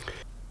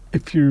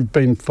If you've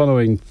been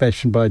following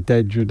Fashion by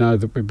Dad, you know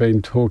that we've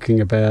been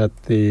talking about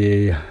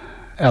the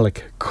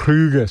Alec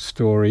Kruger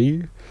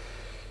story,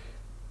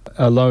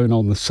 Alone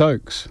on the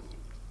Soaks.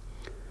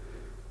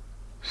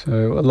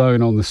 So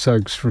Alone on the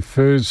Soaks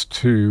refers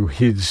to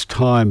his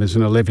time as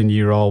an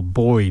 11-year-old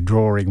boy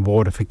drawing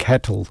water for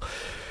cattle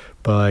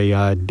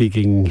by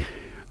digging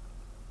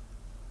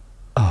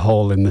a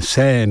hole in the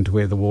sand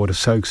where the water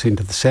soaks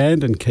into the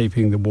sand and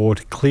keeping the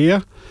water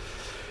clear.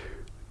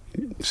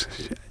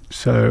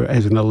 So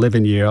as an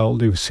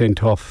 11-year-old, he was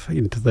sent off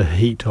into the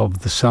heat of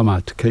the summer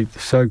to keep the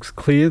soaks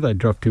clear. They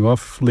dropped him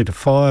off, lit a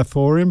fire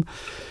for him,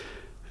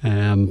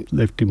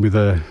 left him with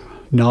a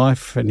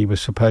knife, and he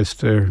was supposed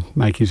to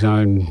make his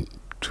own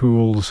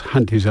tools,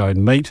 hunt his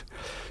own meat.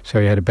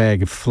 So he had a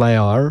bag of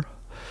flour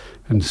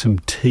and some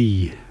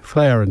tea.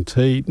 Flour and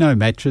tea, no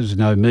matches,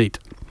 no meat.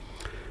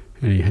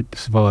 And he had to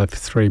survive for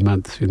 3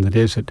 months in the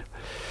desert.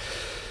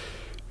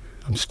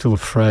 I'm still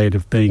afraid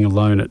of being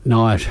alone at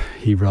night,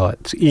 he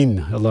writes, in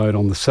Alone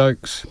on the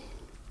Soaks.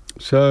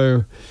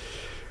 So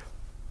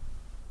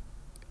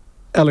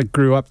Alec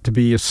grew up to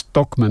be a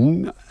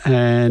stockman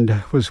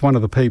and was one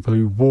of the people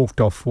who walked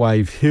off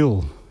Wave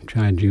Hill,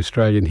 changing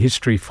Australian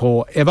history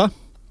forever.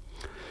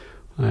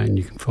 And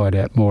you can find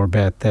out more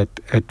about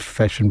that at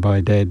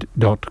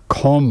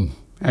fashionbydad.com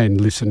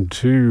and listen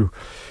to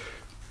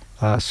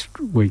last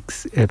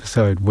week's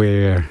episode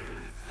where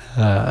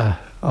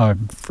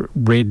I've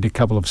read a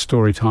couple of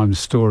Storytime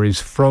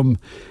stories from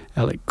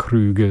Alec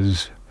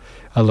Kruger's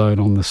Alone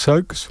on the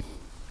Soaks.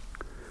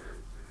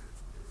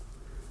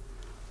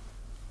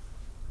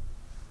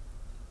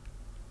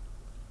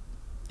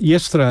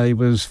 Yesterday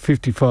was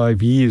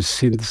 55 years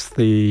since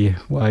the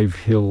Wave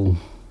Hill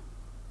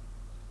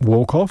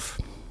walk-off,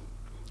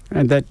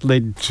 and that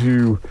led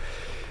to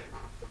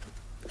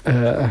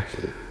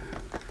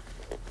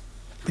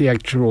the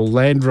actual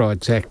Land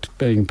Rights Act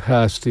being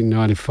passed in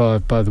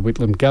 95 by the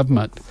Whitlam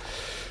government.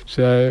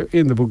 So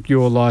in the book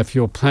Your Life,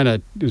 Your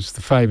Planet is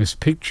the famous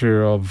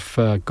picture of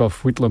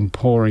Gough Whitlam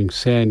pouring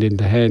sand into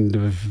the hand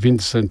of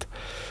Vincent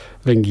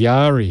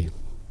Lingiari.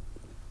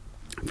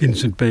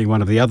 Vincent being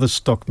one of the other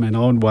stockmen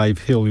on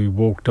Wave Hill who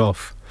walked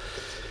off.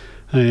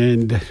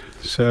 And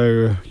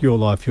so Your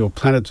Life, Your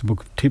Planet's a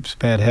book of tips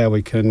about how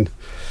we can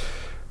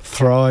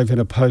thrive in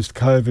a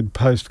post-COVID,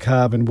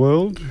 post-carbon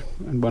world.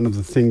 And one of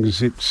the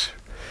things it's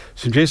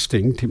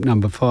suggesting, tip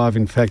number 5,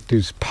 in fact,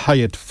 is pay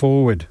it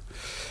forward.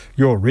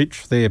 You're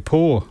rich, they're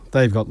poor.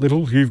 They've got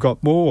little, you've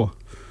got more.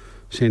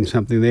 Send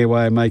something their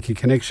way and make a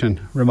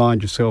connection.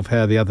 Remind yourself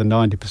how the other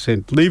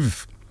 90%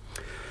 live.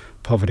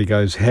 Poverty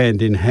goes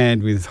hand in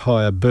hand with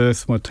higher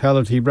birth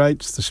mortality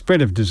rates, the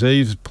spread of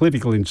disease,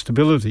 political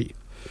instability.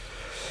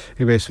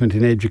 Investment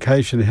in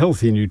education,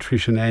 healthy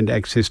nutrition and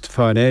access to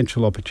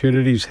financial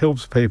opportunities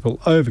helps people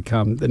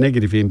overcome the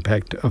negative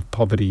impact of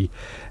poverty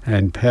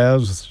and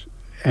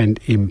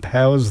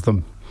empowers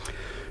them.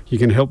 You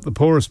can help the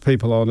poorest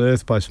people on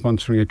earth by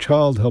sponsoring a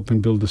child, helping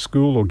build a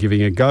school or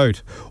giving a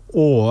goat.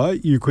 Or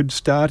you could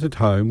start at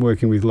home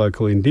working with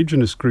local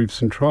Indigenous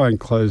groups and try and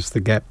close the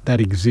gap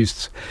that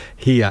exists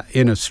here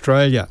in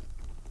Australia.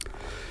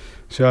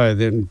 So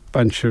then a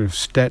bunch of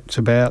stats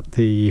about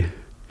the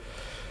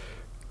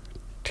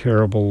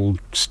terrible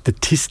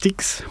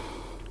statistics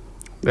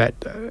that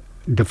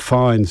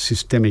define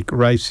systemic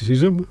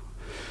racism,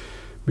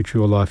 which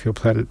Your Life, Your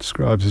Planet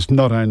describes as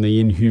not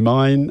only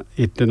inhumane,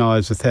 it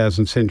denies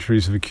 1,000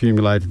 centuries of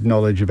accumulated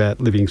knowledge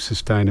about living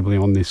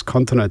sustainably on this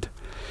continent.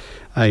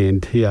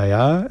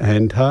 ANTAR,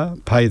 ANTAR,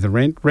 Pay the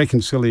Rent,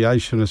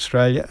 Reconciliation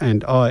Australia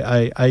and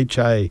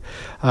IAHA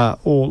are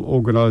all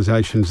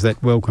organisations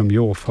that welcome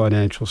your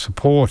financial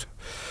support.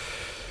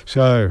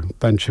 So, a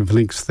bunch of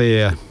links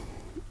there,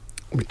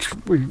 which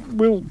we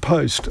will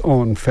post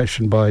on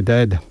Fashion by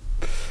Dad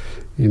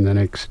in the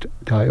next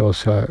day or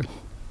so.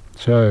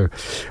 So,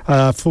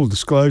 full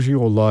disclosure,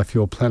 Your Life,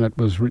 Your Planet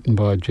was written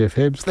by Jeff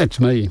Ebbs. That's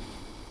me.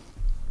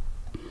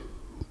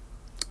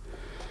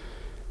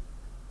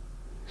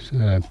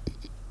 So,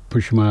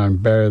 pushing my own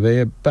barrow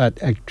there,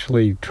 but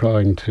actually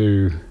trying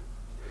to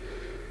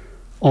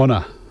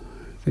honour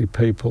the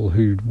people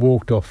who'd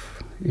walked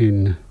off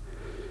in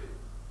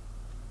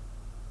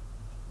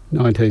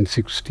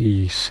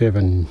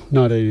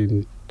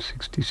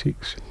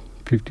 1966,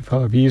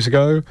 55 years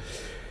ago.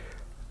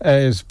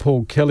 As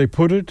Paul Kelly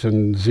put it,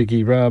 and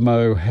Ziggy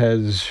Ramo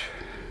has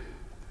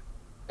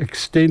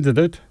extended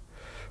it,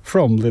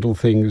 from little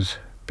things,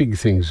 big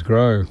things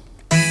grow.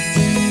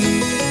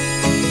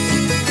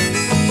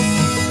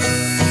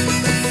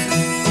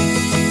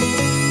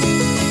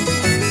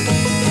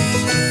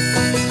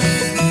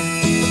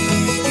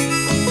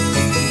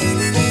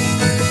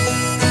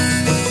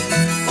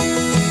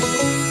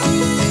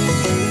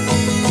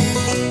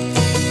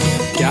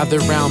 Gather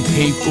round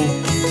people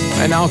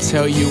and I'll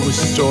tell you a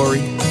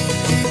story.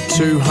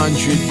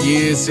 200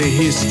 years of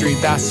history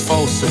that's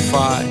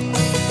falsified.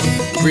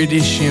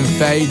 British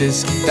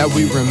invaders that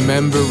we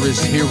remember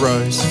as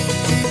heroes.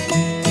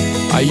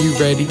 Are you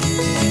ready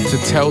to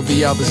tell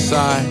the other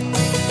side?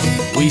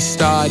 We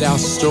start our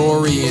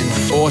story in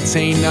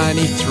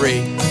 1493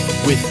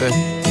 with a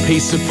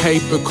piece of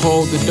paper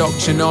called the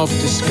Doctrine of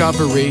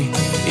Discovery,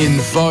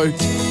 invoked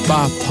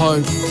by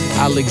Pope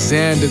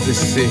Alexander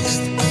VI.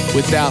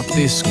 Without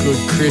this good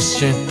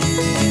Christian,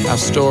 our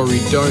story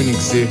don't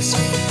exist.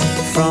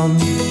 From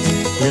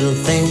little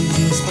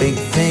things, big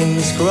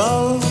things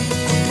grow.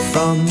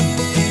 From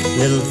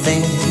little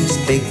things,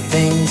 big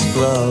things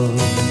grow.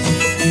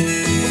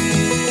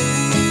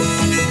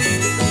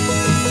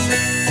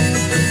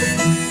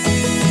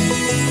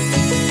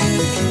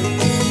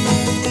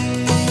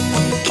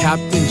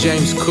 Captain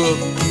James Cook,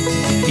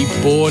 he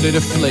boarded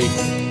a fleet,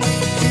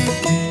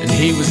 and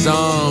he was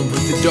armed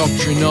with the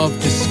Doctrine of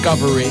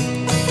Discovery.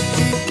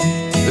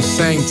 The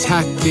same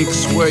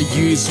tactics were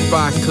used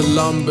by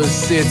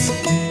Columbus. It's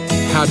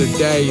how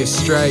today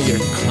Australia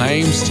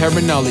claims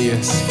terra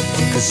nullius,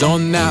 'cause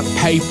on that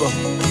paper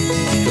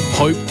the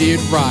Pope did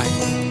write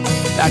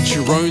that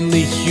you're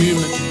only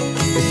human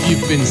if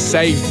you've been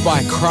saved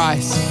by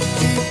Christ.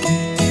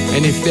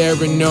 And if there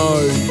are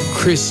no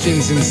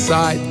Christians in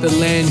sight, the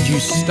land you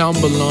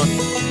stumble on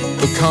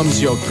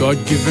becomes your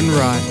God-given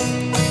right.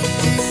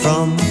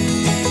 From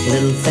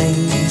little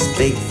things,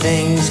 big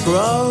things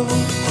grow.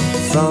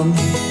 From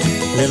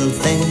little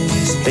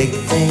things, big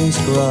things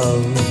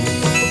grow.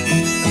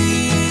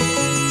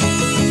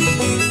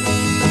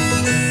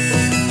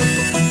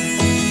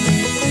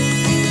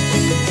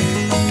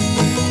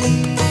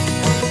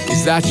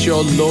 Is that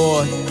your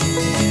Lord?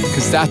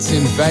 'Cause that's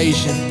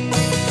invasion.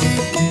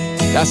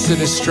 That's the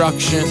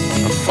destruction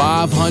of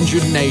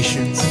 500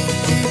 nations.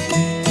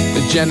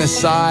 The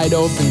genocide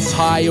of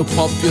entire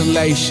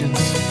populations,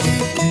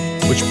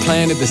 which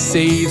planted the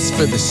seeds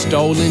for the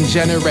stolen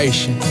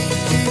generation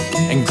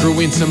and grew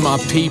into my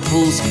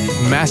people's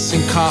mass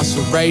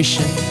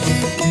incarceration.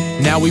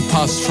 Now we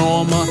pass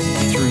trauma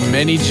through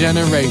many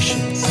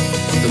generations.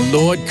 The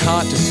Lord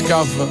can't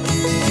discover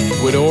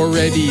what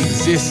already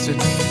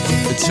existed.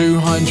 For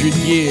 200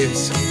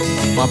 years,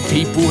 my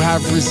people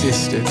have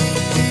resisted.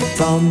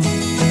 From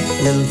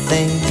little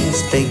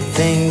things, big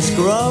things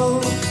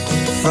grow.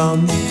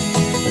 From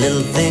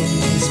little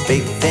things,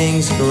 big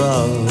things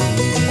grow.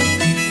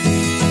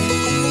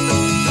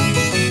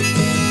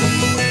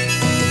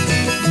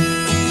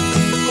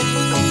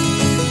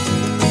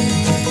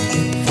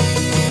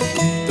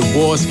 The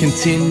war's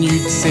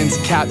continued since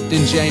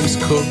Captain James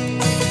Cook.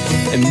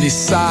 And this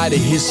side of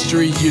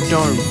history you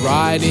don't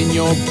write in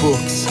your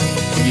books.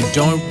 You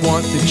don't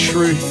want the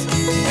truth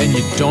and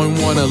you don't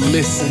want to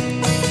listen.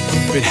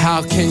 But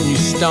how can you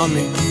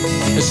stomach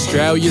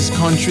Australia's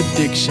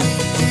contradiction?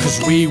 'Cause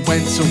we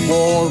went to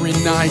war in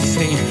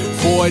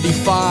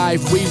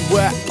 1945. We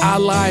were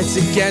allies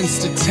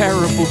against a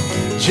terrible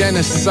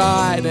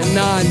genocide. And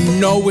I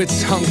know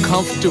it's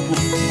uncomfortable,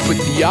 but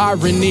the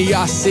irony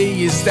I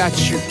see is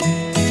that you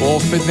fall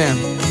for them,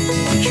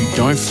 but you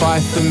don't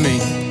fight for me.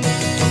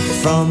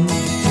 From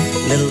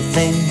little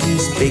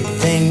things, big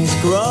things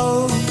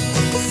grow.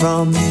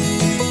 From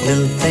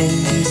little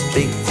things,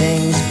 big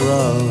things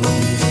grow.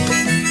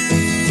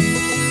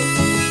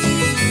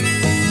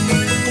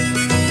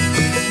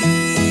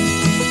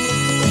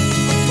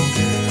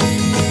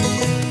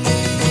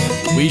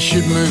 We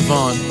should move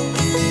on.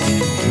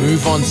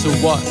 Move on to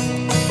what?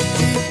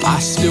 I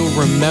still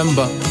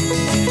remember.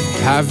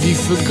 Have you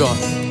forgot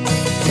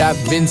that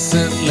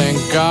Vincent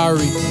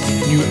Langari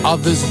knew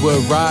others were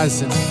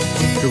rising?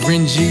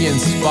 Gurindji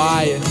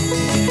inspired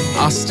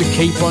us to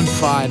keep on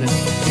fighting.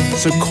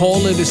 So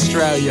call it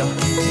Australia.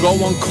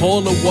 Go on,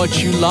 call it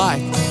what you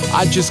like.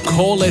 I just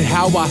call it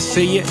how I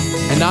see it,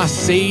 and I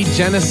see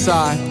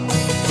genocide.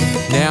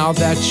 Now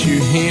that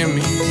you hear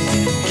me,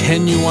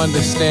 can you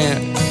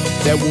understand?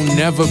 There will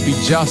never be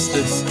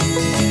justice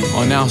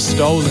on our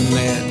stolen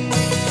land.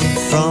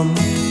 From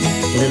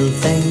little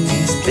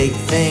things, big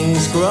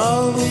things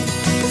grow.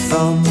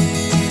 From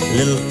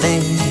little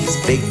things,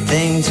 big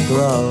things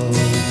grow.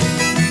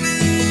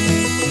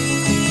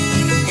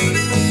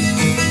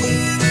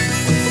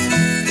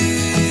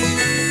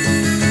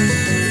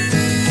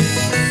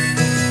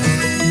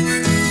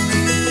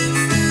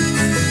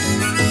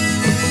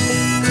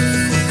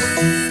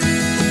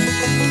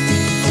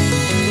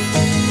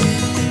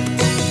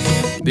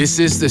 This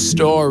is the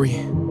story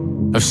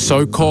of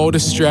so-called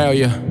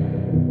Australia,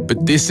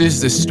 but this is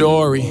the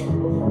story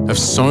of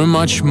so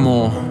much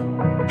more.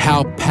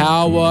 How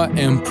power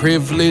and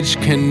privilege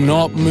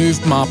cannot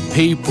move my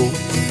people.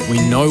 We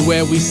know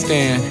where we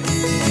stand.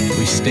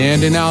 We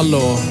stand in our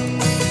law.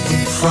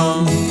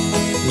 From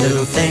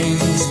little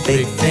things,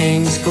 big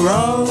things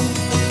grow.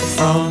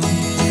 From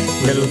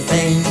little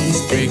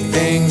things, big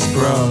things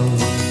grow.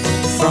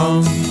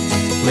 From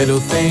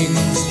little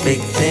things,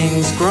 big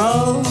things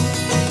grow.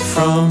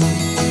 From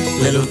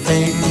little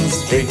things,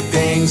 big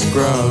things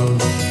grow.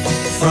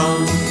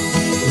 From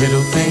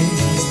little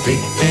things, big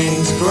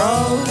things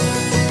grow.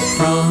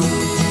 From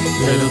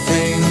little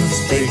things,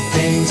 big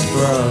things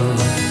grow.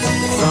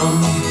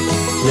 From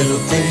little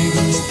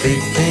things,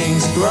 big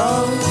things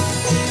grow.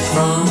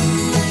 From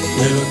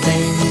little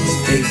things,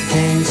 big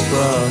things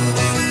grow.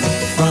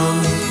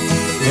 From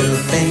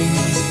little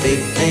things,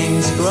 big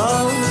things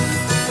grow.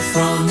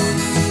 From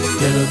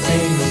little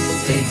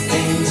things, big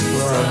things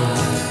grow.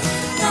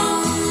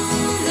 From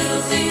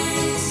little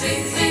things,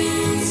 big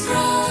things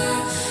grow.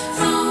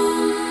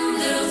 From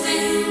little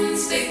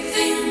things, big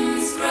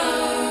things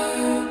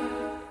grow.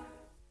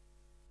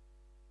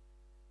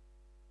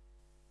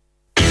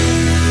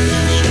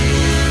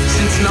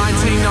 Since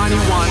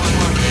 1991,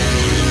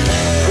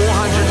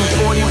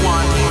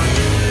 441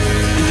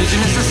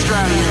 Indigenous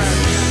Australians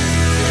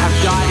have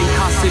died in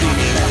custody.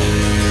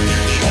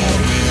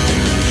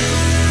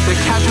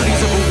 They're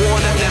casualties of a war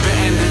that never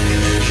ended.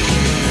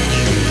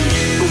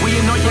 But we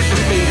are not yet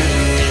defeated.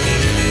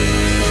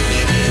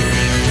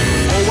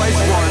 Always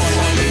was,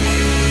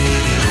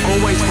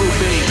 always will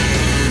be.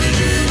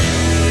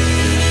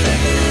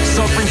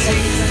 Sovereignty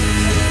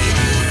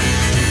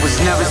was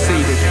never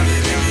ceded.